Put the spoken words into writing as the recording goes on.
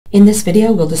In this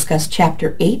video, we'll discuss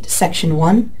Chapter 8, Section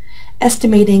 1,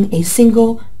 Estimating a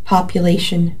Single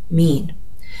Population Mean.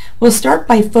 We'll start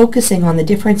by focusing on the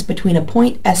difference between a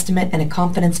point estimate and a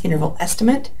confidence interval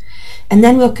estimate, and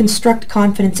then we'll construct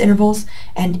confidence intervals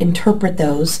and interpret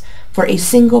those for a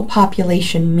single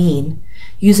population mean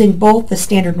using both the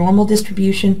standard normal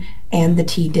distribution and the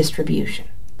t-distribution.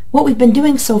 What we've been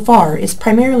doing so far is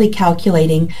primarily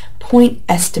calculating point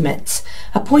estimates.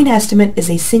 A point estimate is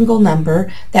a single number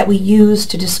that we use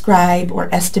to describe or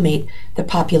estimate the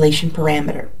population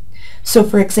parameter. So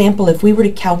for example, if we were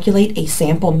to calculate a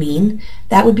sample mean,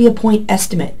 that would be a point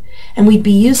estimate, and we'd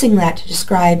be using that to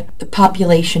describe the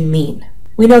population mean.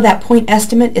 We know that point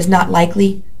estimate is not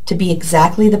likely to be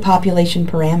exactly the population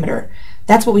parameter.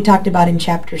 That's what we talked about in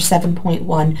Chapter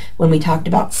 7.1 when we talked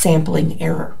about sampling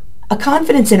error. A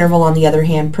confidence interval, on the other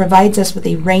hand, provides us with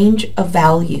a range of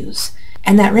values,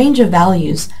 and that range of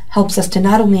values helps us to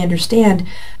not only understand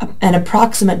an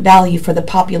approximate value for the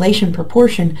population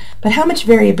proportion, but how much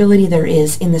variability there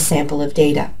is in the sample of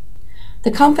data.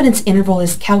 The confidence interval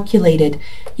is calculated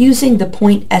using the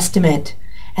point estimate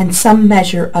and some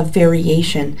measure of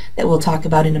variation that we'll talk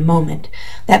about in a moment.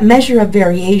 That measure of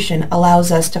variation allows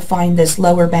us to find this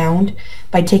lower bound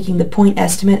by taking the point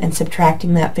estimate and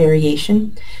subtracting that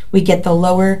variation. We get the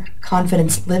lower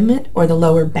confidence limit, or the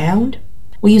lower bound.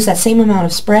 We use that same amount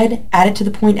of spread, add it to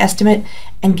the point estimate,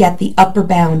 and get the upper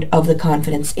bound of the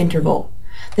confidence interval.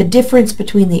 The difference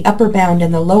between the upper bound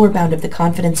and the lower bound of the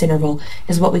confidence interval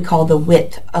is what we call the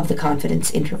width of the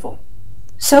confidence interval.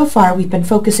 So far, we've been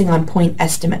focusing on point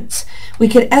estimates. We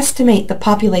could estimate the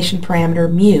population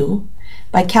parameter mu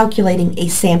by calculating a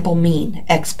sample mean,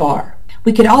 x bar.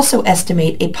 We could also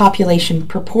estimate a population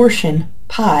proportion,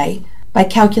 pi, by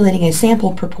calculating a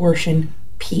sample proportion,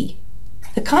 p.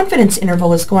 The confidence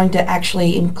interval is going to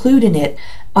actually include in it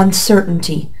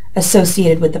uncertainty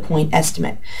associated with the point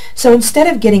estimate. So instead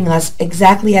of getting us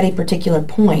exactly at a particular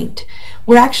point,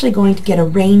 we're actually going to get a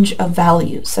range of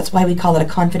values. That's why we call it a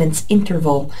confidence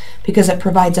interval, because it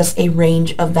provides us a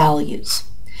range of values.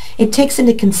 It takes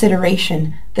into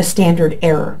consideration the standard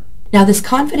error. Now, this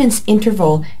confidence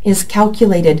interval is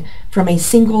calculated from a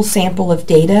single sample of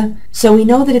data, so we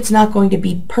know that it's not going to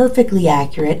be perfectly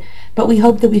accurate, but we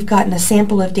hope that we've gotten a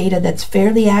sample of data that's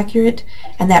fairly accurate,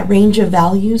 and that range of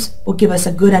values will give us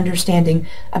a good understanding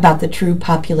about the true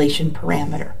population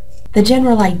parameter. The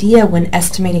general idea when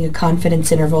estimating a confidence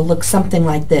interval looks something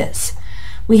like this.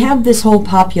 We have this whole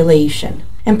population,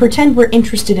 and pretend we're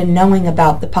interested in knowing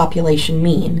about the population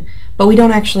mean, but we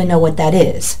don't actually know what that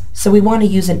is, so we want to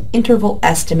use an interval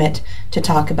estimate to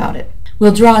talk about it.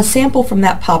 We'll draw a sample from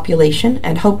that population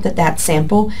and hope that that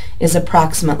sample is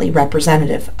approximately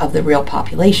representative of the real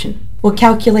population. We'll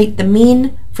calculate the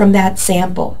mean from that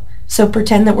sample. So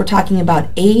pretend that we're talking about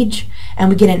age, and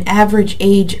we get an average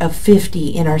age of 50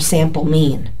 in our sample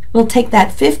mean. We'll take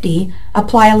that 50,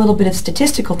 apply a little bit of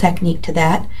statistical technique to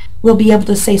that. We'll be able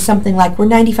to say something like we're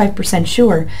 95%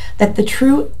 sure that the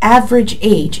true average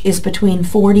age is between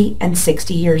 40 and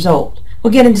 60 years old.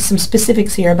 We'll get into some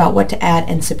specifics here about what to add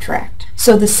and subtract.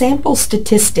 So the sample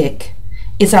statistic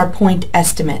is our point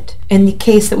estimate. In the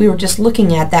case that we were just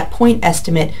looking at, that point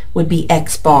estimate would be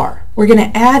x bar. We're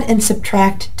going to add and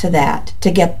subtract to that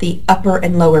to get the upper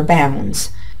and lower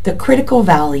bounds, the critical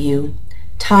value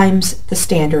times the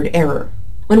standard error.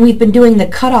 When we've been doing the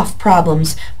cutoff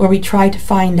problems where we try to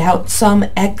find out some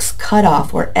x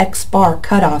cutoff or x bar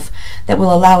cutoff that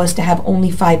will allow us to have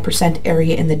only 5%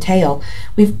 area in the tail,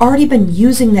 we've already been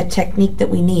using the technique that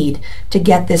we need to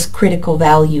get this critical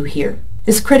value here.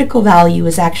 This critical value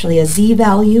is actually a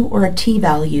z-value or a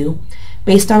t-value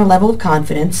based on a level of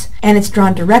confidence, and it's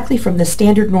drawn directly from the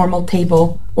standard normal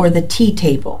table or the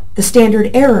t-table. The standard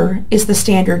error is the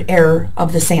standard error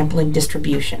of the sampling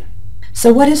distribution.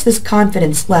 So what is this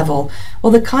confidence level?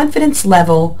 Well, the confidence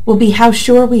level will be how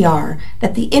sure we are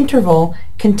that the interval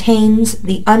contains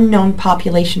the unknown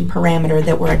population parameter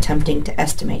that we're attempting to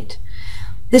estimate.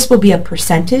 This will be a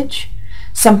percentage,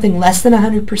 something less than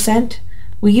 100%.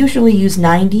 We usually use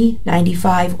 90,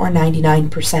 95, or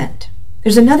 99%.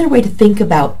 There's another way to think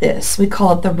about this. We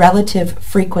call it the relative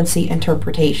frequency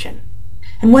interpretation.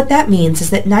 And what that means is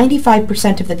that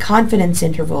 95% of the confidence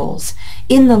intervals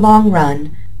in the long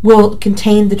run will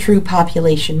contain the true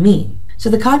population mean.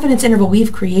 So the confidence interval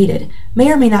we've created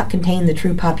may or may not contain the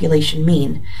true population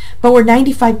mean, but we're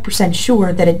 95%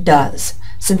 sure that it does,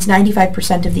 since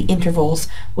 95% of the intervals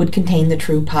would contain the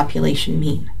true population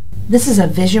mean. This is a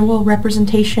visual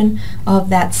representation of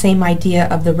that same idea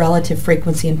of the relative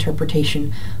frequency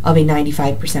interpretation of a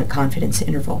 95% confidence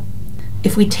interval.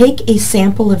 If we take a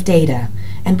sample of data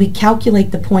and we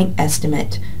calculate the point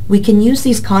estimate, we can use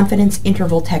these confidence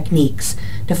interval techniques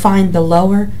to find the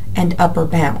lower and upper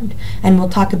bound. And we'll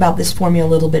talk about this formula a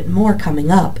little bit more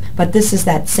coming up, but this is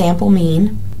that sample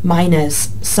mean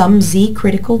minus some z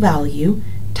critical value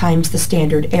times the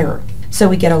standard error. So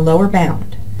we get a lower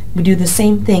bound. We do the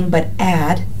same thing but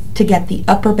add to get the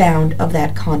upper bound of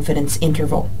that confidence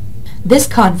interval. This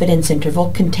confidence interval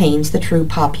contains the true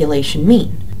population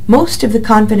mean. Most of the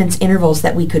confidence intervals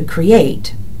that we could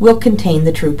create will contain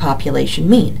the true population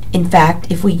mean. In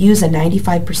fact, if we use a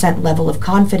 95% level of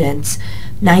confidence,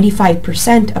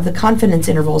 95% of the confidence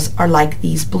intervals are like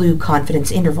these blue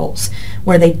confidence intervals,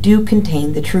 where they do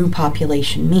contain the true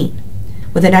population mean.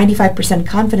 With a 95%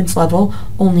 confidence level,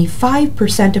 only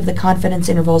 5% of the confidence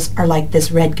intervals are like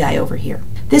this red guy over here.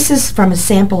 This is from a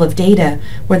sample of data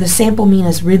where the sample mean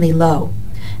is really low.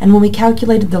 And when we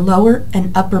calculated the lower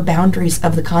and upper boundaries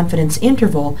of the confidence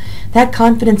interval, that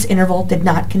confidence interval did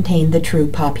not contain the true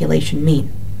population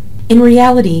mean. In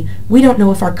reality, we don't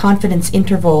know if our confidence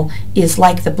interval is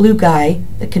like the blue guy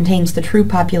that contains the true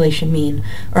population mean,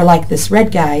 or like this red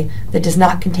guy that does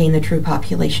not contain the true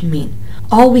population mean.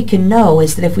 All we can know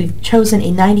is that if we've chosen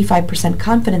a 95%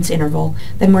 confidence interval,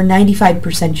 then we're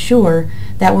 95% sure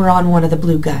that we're on one of the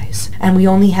blue guys. And we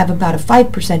only have about a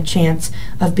 5% chance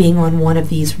of being on one of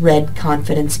these red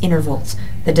confidence intervals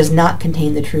that does not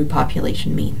contain the true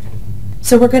population mean.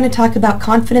 So we're going to talk about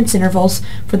confidence intervals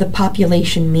for the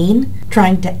population mean,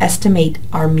 trying to estimate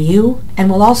our mu, and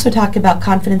we'll also talk about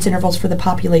confidence intervals for the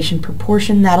population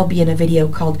proportion. That'll be in a video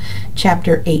called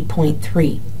Chapter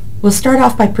 8.3. We'll start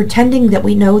off by pretending that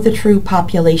we know the true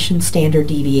population standard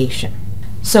deviation.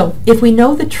 So if we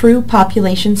know the true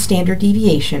population standard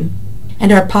deviation,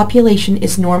 and our population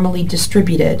is normally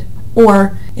distributed,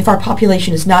 or if our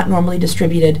population is not normally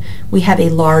distributed, we have a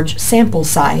large sample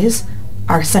size,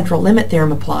 our central limit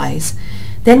theorem applies,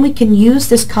 then we can use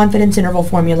this confidence interval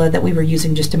formula that we were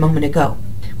using just a moment ago.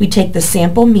 We take the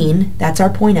sample mean, that's our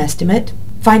point estimate,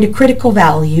 find a critical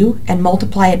value and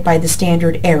multiply it by the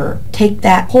standard error. Take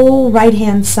that whole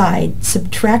right-hand side,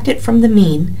 subtract it from the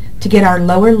mean to get our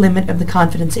lower limit of the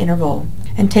confidence interval,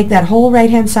 and take that whole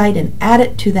right-hand side and add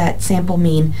it to that sample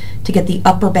mean to get the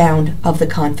upper bound of the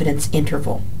confidence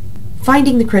interval.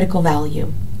 Finding the critical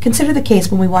value. Consider the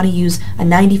case when we want to use a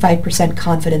 95%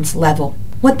 confidence level.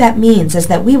 What that means is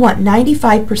that we want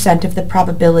 95% of the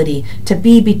probability to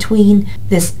be between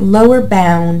this lower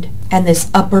bound and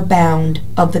this upper bound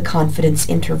of the confidence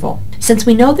interval. Since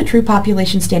we know the true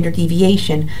population standard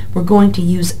deviation, we're going to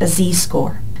use a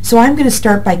z-score. So I'm going to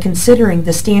start by considering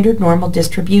the standard normal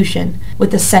distribution with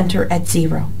the center at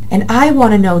 0. And I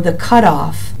want to know the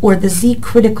cutoff, or the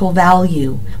z-critical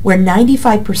value, where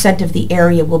 95% of the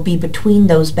area will be between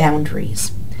those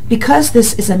boundaries. Because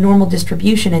this is a normal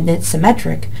distribution and it's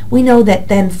symmetric, we know that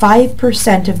then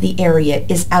 5% of the area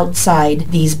is outside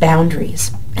these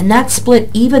boundaries. And that's split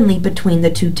evenly between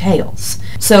the two tails.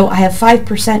 So I have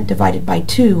 5% divided by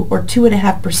 2, or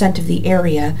 2.5% of the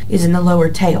area is in the lower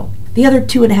tail. The other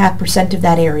 2.5% of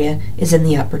that area is in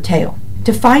the upper tail.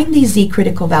 To find these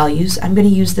z-critical values, I'm going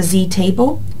to use the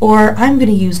z-table, or I'm going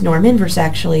to use norm inverse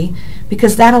actually,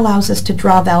 because that allows us to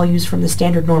draw values from the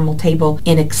standard normal table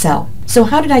in Excel. So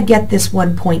how did I get this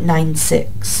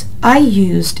 1.96? I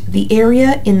used the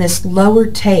area in this lower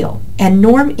tail and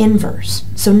norm inverse.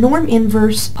 So norm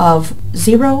inverse of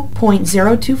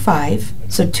 0.025,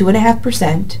 so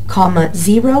 2.5%, comma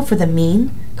 0 for the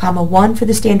mean, comma 1 for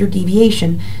the standard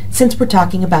deviation, since we're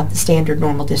talking about the standard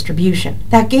normal distribution.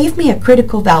 That gave me a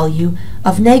critical value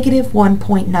of negative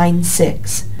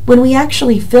 1.96. When we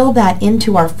actually fill that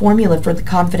into our formula for the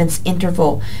confidence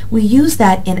interval, we use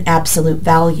that in absolute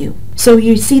value. So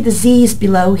you see the z's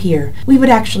below here. We would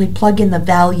actually plug in the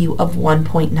value of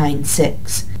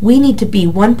 1.96. We need to be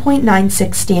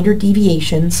 1.96 standard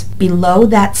deviations below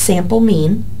that sample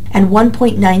mean, and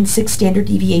 1.96 standard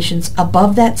deviations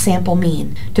above that sample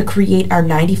mean to create our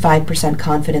 95%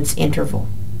 confidence interval.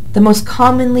 The most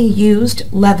commonly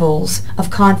used levels of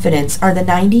confidence are the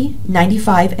 90,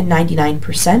 95, and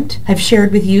 99%. I've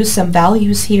shared with you some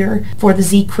values here for the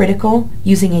z-critical.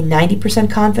 Using a 90%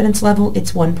 confidence level,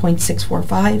 it's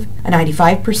 1.645. A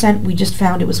 95%, we just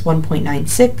found it was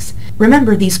 1.96.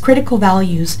 Remember, these critical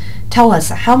values tell us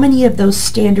how many of those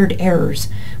standard errors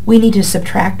we need to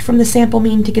subtract from the sample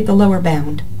mean to get the lower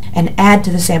bound, and add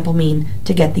to the sample mean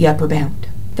to get the upper bound.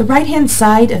 The right-hand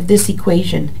side of this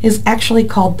equation is actually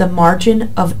called the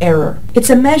margin of error. It's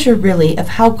a measure, really, of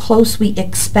how close we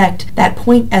expect that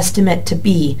point estimate to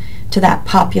be to that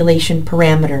population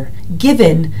parameter,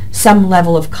 given some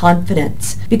level of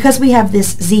confidence. Because we have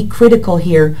this z-critical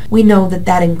here, we know that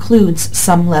that includes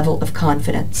some level of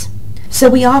confidence. So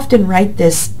we often write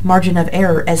this margin of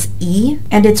error as E,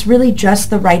 and it's really just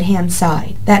the right-hand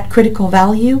side, that critical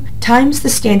value times the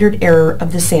standard error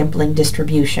of the sampling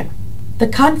distribution. The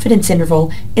confidence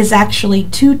interval is actually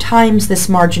 2 times this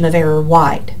margin of error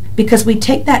wide, because we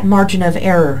take that margin of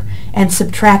error and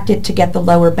subtract it to get the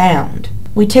lower bound.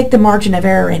 We take the margin of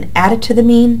error and add it to the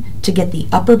mean to get the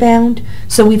upper bound,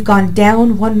 so we've gone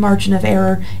down 1 margin of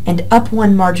error and up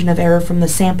 1 margin of error from the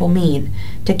sample mean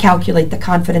to calculate the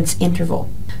confidence interval.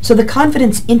 So the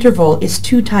confidence interval is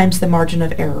 2 times the margin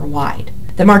of error wide.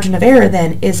 The margin of error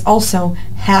then is also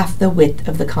half the width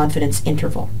of the confidence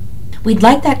interval. We'd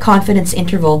like that confidence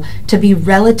interval to be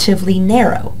relatively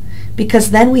narrow,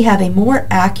 because then we have a more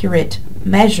accurate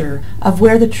measure of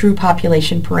where the true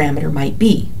population parameter might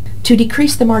be. To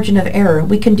decrease the margin of error,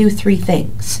 we can do 3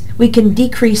 things. We can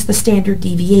decrease the standard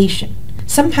deviation.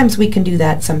 Sometimes we can do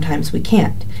that, sometimes we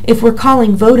can't. If we're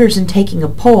calling voters and taking a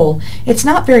poll, it's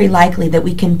not very likely that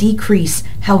we can decrease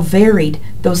how varied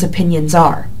those opinions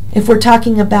are. If we're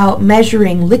talking about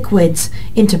measuring liquids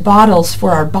into bottles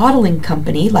for our bottling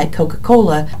company, like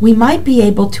Coca-Cola, we might be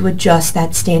able to adjust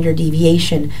that standard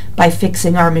deviation by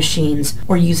fixing our machines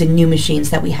or using new machines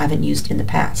that we haven't used in the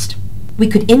past. We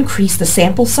could increase the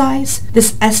sample size.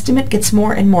 This estimate gets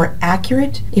more and more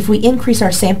accurate. If we increase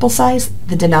our sample size,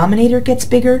 the denominator gets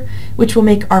bigger, which will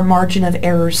make our margin of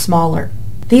error smaller.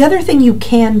 The other thing you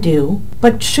can do,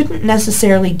 but shouldn't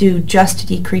necessarily do just to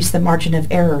decrease the margin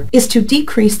of error, is to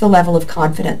decrease the level of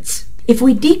confidence. If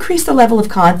we decrease the level of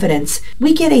confidence,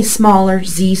 we get a smaller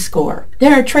z-score.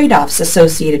 There are trade-offs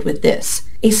associated with this.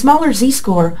 A smaller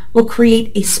z-score will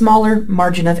create a smaller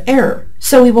margin of error.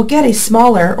 So we will get a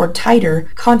smaller or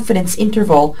tighter confidence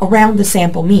interval around the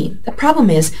sample mean. The problem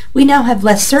is we now have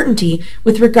less certainty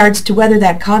with regards to whether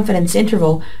that confidence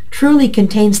interval truly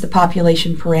contains the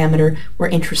population parameter we're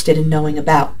interested in knowing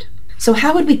about. So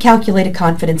how would we calculate a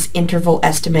confidence interval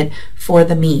estimate for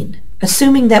the mean,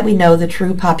 assuming that we know the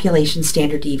true population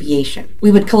standard deviation?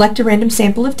 We would collect a random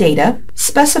sample of data,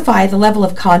 specify the level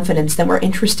of confidence that we're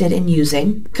interested in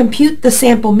using, compute the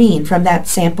sample mean from that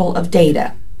sample of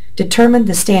data, determine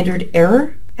the standard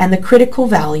error and the critical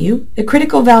value. The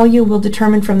critical value will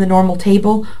determine from the normal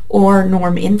table or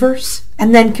norm inverse,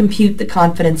 and then compute the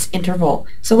confidence interval.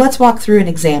 So let's walk through an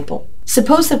example.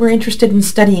 Suppose that we're interested in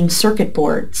studying circuit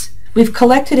boards. We've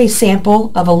collected a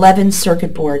sample of 11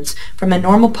 circuit boards from a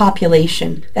normal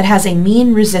population that has a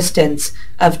mean resistance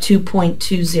of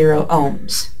 2.20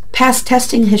 ohms. Past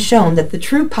testing has shown that the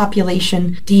true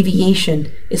population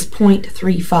deviation is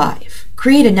 0.35.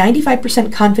 Create a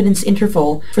 95% confidence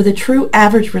interval for the true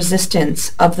average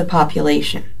resistance of the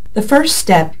population. The first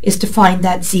step is to find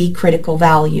that Z critical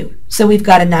value. So we've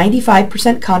got a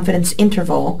 95% confidence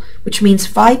interval, which means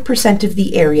 5% of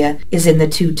the area is in the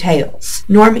 2 tails.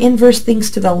 Norm inverse things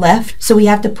to the left, so we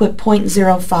have to put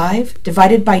 0.05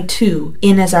 divided by 2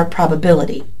 in as our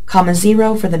probability. Comma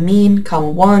 0 for the mean, comma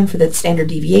 1 for the standard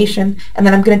deviation, and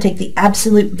then I'm going to take the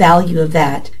absolute value of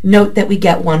that. Note that we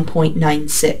get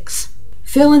 1.96.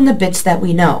 Fill in the bits that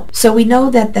we know. So we know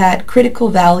that that critical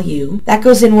value, that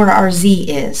goes in where our Z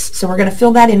is. So we're going to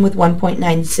fill that in with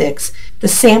 1.96. The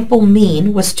sample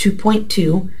mean was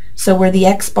 2.2. So where the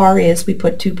X bar is, we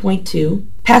put 2.2.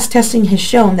 Past testing has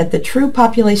shown that the true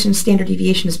population standard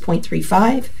deviation is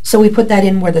 0.35. So we put that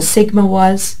in where the sigma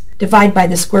was. Divide by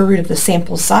the square root of the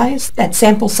sample size. That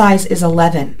sample size is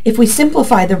 11. If we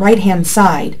simplify the right-hand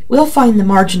side, we'll find the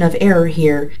margin of error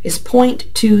here is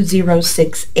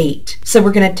 0.2068. So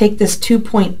we're going to take this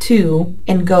 2.2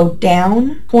 and go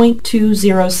down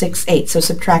 0.2068. So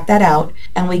subtract that out,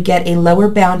 and we get a lower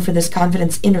bound for this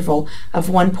confidence interval of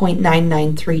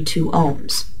 1.9932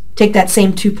 ohms. Take that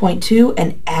same 2.2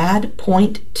 and add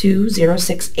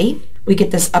 0.2068. We get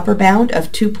this upper bound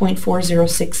of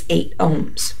 2.4068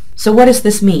 ohms. So what does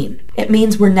this mean? It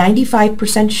means we're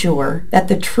 95% sure that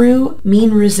the true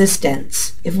mean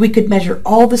resistance, if we could measure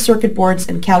all the circuit boards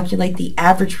and calculate the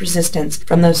average resistance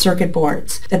from those circuit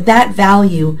boards, that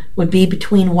value would be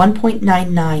between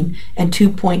 1.99 and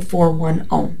 2.41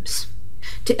 ohms.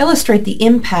 To illustrate the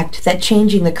impact that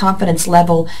changing the confidence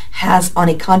level has on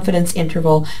a confidence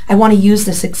interval, I want to use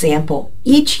this example.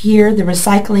 Each year, the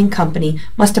recycling company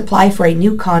must apply for a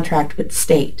new contract with the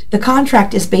state. The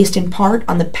contract is based in part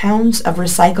on the pounds of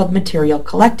recycled material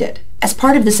collected. As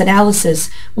part of this analysis,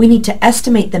 we need to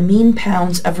estimate the mean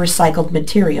pounds of recycled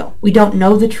material. We don't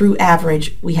know the true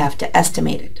average, we have to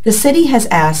estimate it. The city has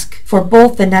asked for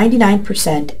both the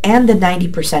 99% and the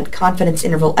 90% confidence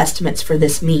interval estimates for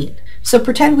this mean. So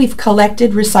pretend we've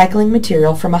collected recycling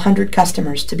material from 100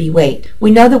 customers to be weighed.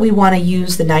 We know that we want to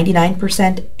use the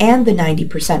 99% and the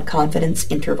 90% confidence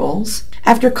intervals.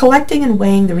 After collecting and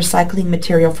weighing the recycling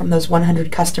material from those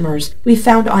 100 customers, we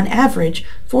found on average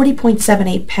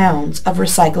 40.78 pounds of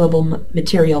recyclable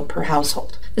material per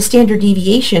household. The standard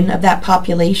deviation of that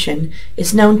population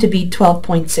is known to be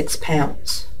 12.6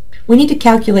 pounds. We need to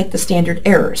calculate the standard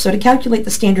error. So to calculate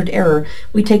the standard error,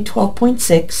 we take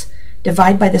 12.6,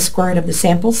 divide by the square root of the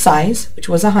sample size, which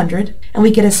was 100, and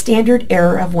we get a standard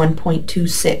error of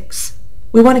 1.26.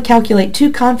 We want to calculate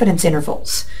two confidence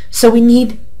intervals, so we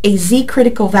need a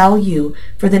z-critical value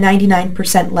for the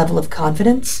 99% level of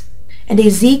confidence and a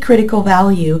z-critical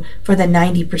value for the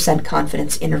 90%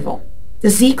 confidence interval. The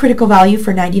z-critical value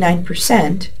for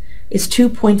 99% is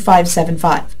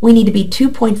 2.575. We need to be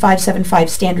 2.575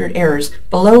 standard errors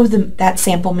below that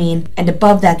sample mean and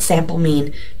above that sample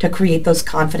mean to create those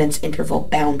confidence interval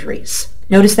boundaries.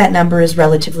 Notice that number is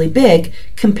relatively big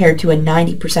compared to a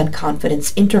 90%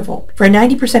 confidence interval. For a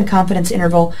 90% confidence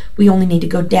interval, we only need to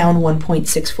go down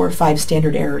 1.645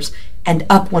 standard errors and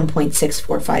up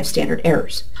 1.645 standard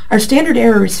errors. Our standard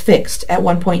error is fixed at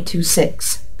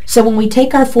 1.26. So when we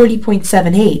take our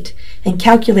 40.78 and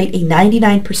calculate a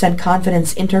 99%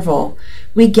 confidence interval,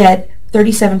 we get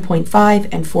 37.5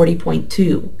 and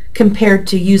 40.2, compared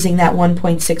to using that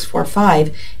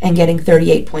 1.645 and getting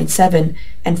 38.7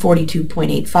 and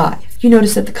 42.85. You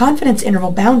notice that the confidence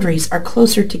interval boundaries are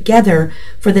closer together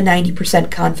for the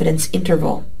 90% confidence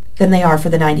interval than they are for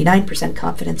the 99%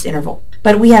 confidence interval.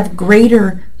 But we have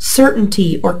greater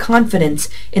certainty or confidence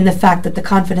in the fact that the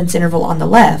confidence interval on the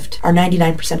left, our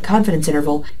 99% confidence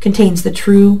interval, contains the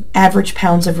true average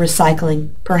pounds of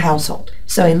recycling per household.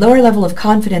 So a lower level of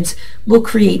confidence will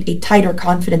create a tighter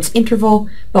confidence interval,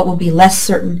 but will be less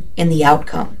certain in the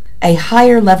outcome. A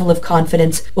higher level of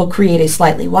confidence will create a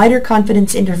slightly wider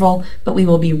confidence interval, but we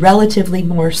will be relatively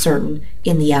more certain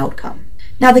in the outcome.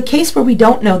 Now, the case where we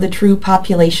don't know the true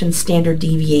population standard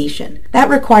deviation, that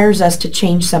requires us to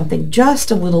change something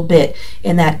just a little bit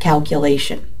in that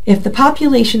calculation. If the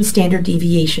population standard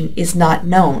deviation is not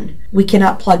known, we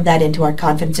cannot plug that into our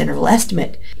confidence interval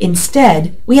estimate.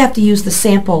 Instead, we have to use the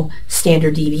sample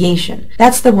standard deviation.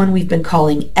 That's the one we've been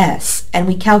calling S, and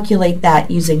we calculate that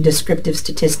using descriptive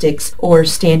statistics or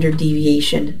standard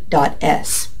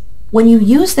deviation.S. When you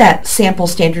use that sample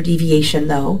standard deviation,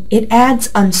 though, it adds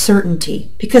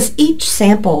uncertainty because each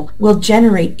sample will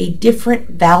generate a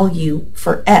different value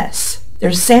for S.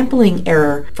 There's sampling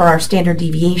error for our standard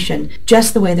deviation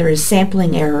just the way there is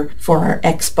sampling error for our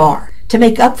X bar. To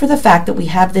make up for the fact that we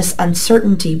have this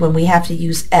uncertainty when we have to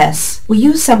use S, we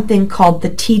use something called the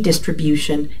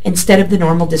t-distribution instead of the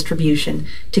normal distribution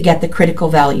to get the critical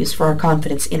values for our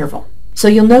confidence interval. So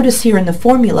you'll notice here in the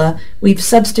formula, we've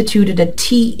substituted a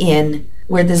t in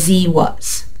where the z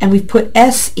was, and we've put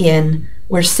s in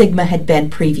where sigma had been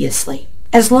previously.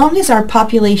 As long as our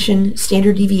population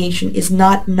standard deviation is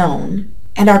not known,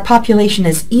 and our population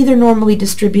is either normally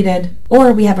distributed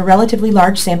or we have a relatively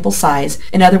large sample size,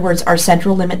 in other words, our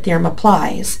central limit theorem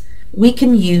applies, we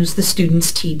can use the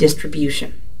student's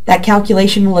t-distribution. That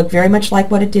calculation will look very much like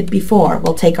what it did before.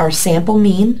 We'll take our sample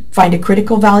mean, find a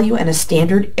critical value and a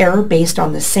standard error based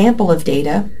on the sample of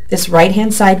data. This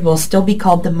right-hand side will still be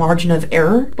called the margin of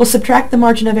error. We'll subtract the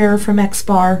margin of error from X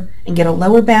bar and get a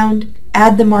lower bound,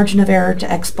 add the margin of error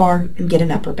to X bar and get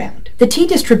an upper bound. The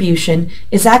t-distribution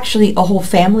is actually a whole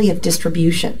family of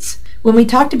distributions. When we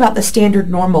talked about the standard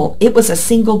normal, it was a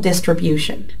single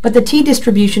distribution, but the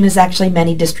t-distribution is actually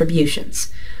many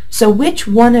distributions. So which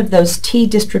one of those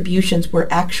t-distributions we're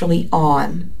actually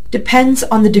on depends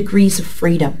on the degrees of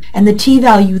freedom. And the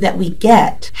t-value that we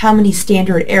get, how many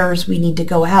standard errors we need to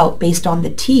go out based on the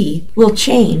t, will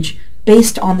change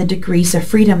based on the degrees of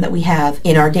freedom that we have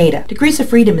in our data. Degrees of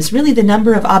freedom is really the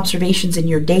number of observations in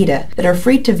your data that are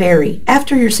free to vary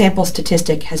after your sample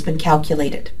statistic has been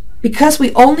calculated. Because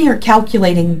we only are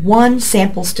calculating one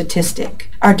sample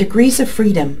statistic, our degrees of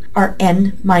freedom are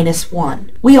n-1.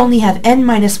 We only have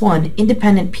n-1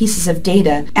 independent pieces of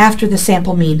data after the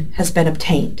sample mean has been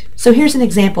obtained. So here's an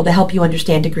example to help you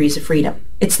understand degrees of freedom.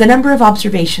 It's the number of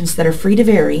observations that are free to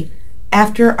vary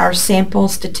after our sample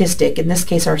statistic, in this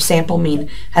case our sample mean,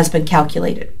 has been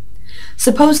calculated.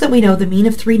 Suppose that we know the mean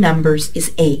of three numbers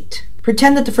is 8.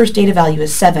 Pretend that the first data value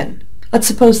is 7. Let's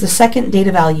suppose the second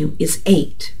data value is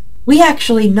 8. We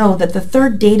actually know that the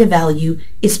third data value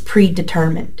is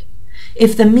predetermined.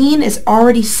 If the mean is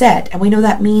already set, and we know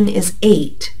that mean is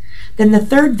 8, then the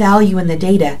third value in the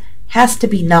data has to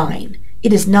be 9.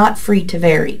 It is not free to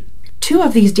vary. 2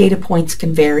 of these data points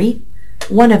can vary.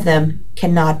 1 of them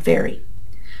cannot vary.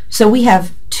 So we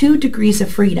have 2 degrees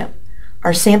of freedom.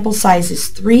 Our sample size is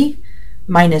 3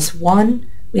 minus 1.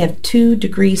 We have 2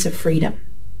 degrees of freedom.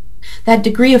 That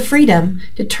degree of freedom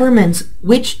determines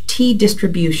which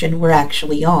t-distribution we're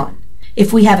actually on.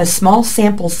 If we have a small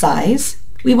sample size,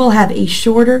 we will have a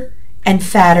shorter and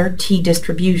fatter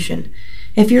t-distribution.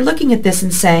 If you're looking at this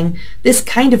and saying, this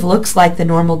kind of looks like the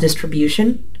normal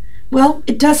distribution, well,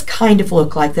 it does kind of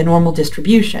look like the normal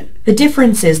distribution. The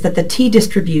difference is that the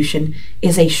t-distribution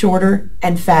is a shorter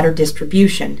and fatter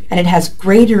distribution, and it has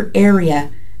greater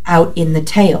area out in the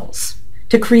tails.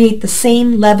 To create the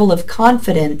same level of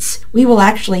confidence, we will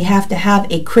actually have to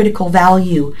have a critical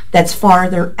value that's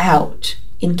farther out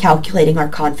in calculating our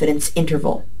confidence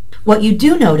interval. What you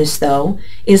do notice, though,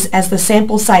 is as the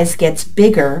sample size gets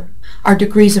bigger, our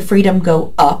degrees of freedom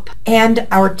go up, and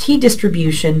our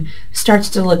t-distribution starts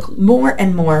to look more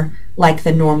and more like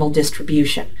the normal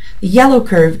distribution. The yellow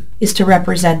curve is to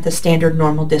represent the standard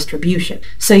normal distribution.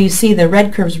 So you see the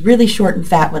red curve's really short and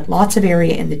fat with lots of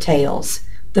area in the tails.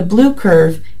 The blue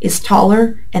curve is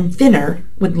taller and thinner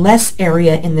with less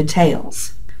area in the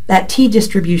tails. That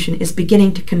t-distribution is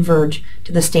beginning to converge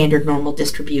to the standard normal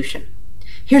distribution.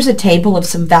 Here's a table of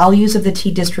some values of the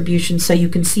t-distribution so you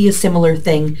can see a similar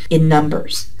thing in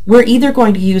numbers. We're either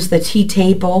going to use the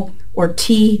t-table or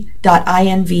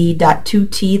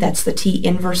t.inv.2t, that's the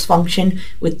t-inverse function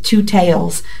with 2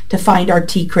 tails, to find our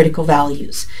t-critical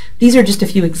values. These are just a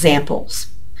few examples.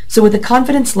 So with a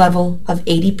confidence level of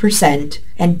 80%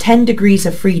 and 10 degrees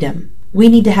of freedom, we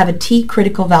need to have a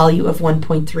t-critical value of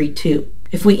 1.32.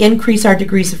 If we increase our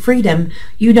degrees of freedom,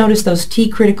 you notice those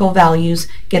t-critical values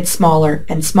get smaller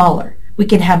and smaller. We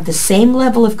can have the same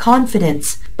level of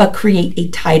confidence, but create a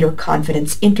tighter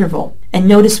confidence interval. And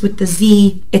notice with the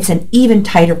z, it's an even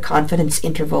tighter confidence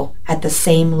interval at the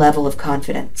same level of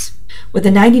confidence. With a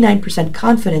 99%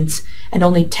 confidence and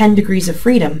only 10 degrees of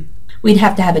freedom, we'd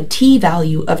have to have a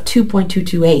t-value of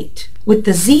 2.228. With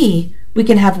the z, we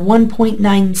can have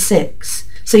 1.96.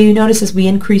 So you notice as we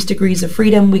increase degrees of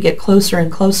freedom, we get closer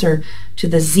and closer to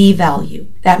the z-value.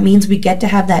 That means we get to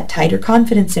have that tighter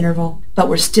confidence interval, but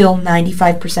we're still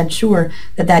 95% sure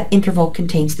that that interval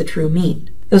contains the true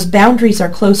mean. Those boundaries are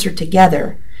closer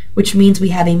together, which means we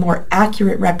have a more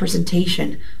accurate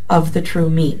representation of the true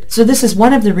mean. So this is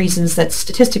one of the reasons that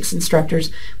statistics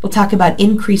instructors will talk about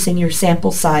increasing your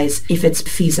sample size if it's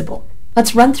feasible.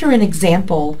 Let's run through an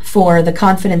example for the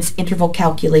confidence interval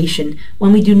calculation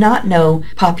when we do not know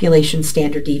population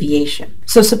standard deviation.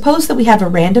 So suppose that we have a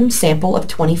random sample of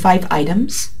 25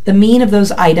 items. The mean of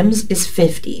those items is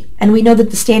 50, and we know that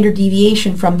the standard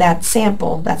deviation from that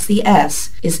sample, that's the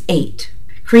S, is 8.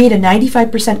 Create a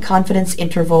 95% confidence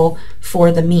interval for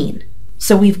the mean.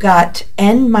 So we've got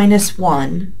n minus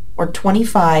 1, or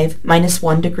 25 minus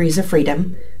 1 degrees of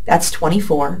freedom, that's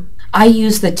 24. I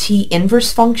use the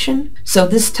t-inverse function, so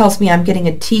this tells me I'm getting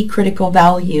a t-critical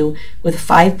value with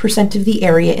 5% of the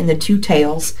area in the 2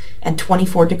 tails and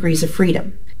 24 degrees of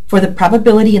freedom. For the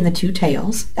probability in the 2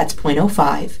 tails, that's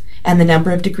 0.05, and the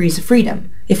number of degrees of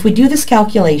freedom. If we do this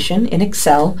calculation in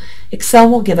Excel, Excel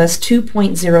will give us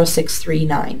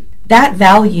 2.0639. That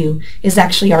value is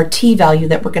actually our t-value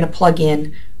that we're going to plug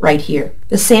in right here.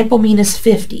 The sample mean is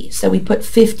 50, so we put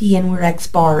 50 in where x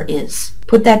bar is.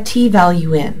 Put that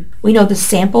t-value in. We know the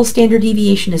sample standard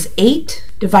deviation is 8,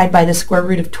 divide by the square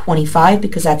root of 25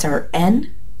 because that's our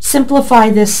n. Simplify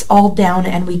this all down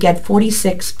and we get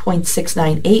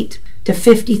 46.698 to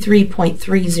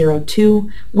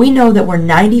 53.302. We know that we're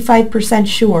 95%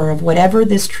 sure of whatever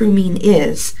this true mean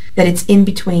is, that it's in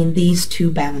between these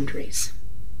 2 boundaries.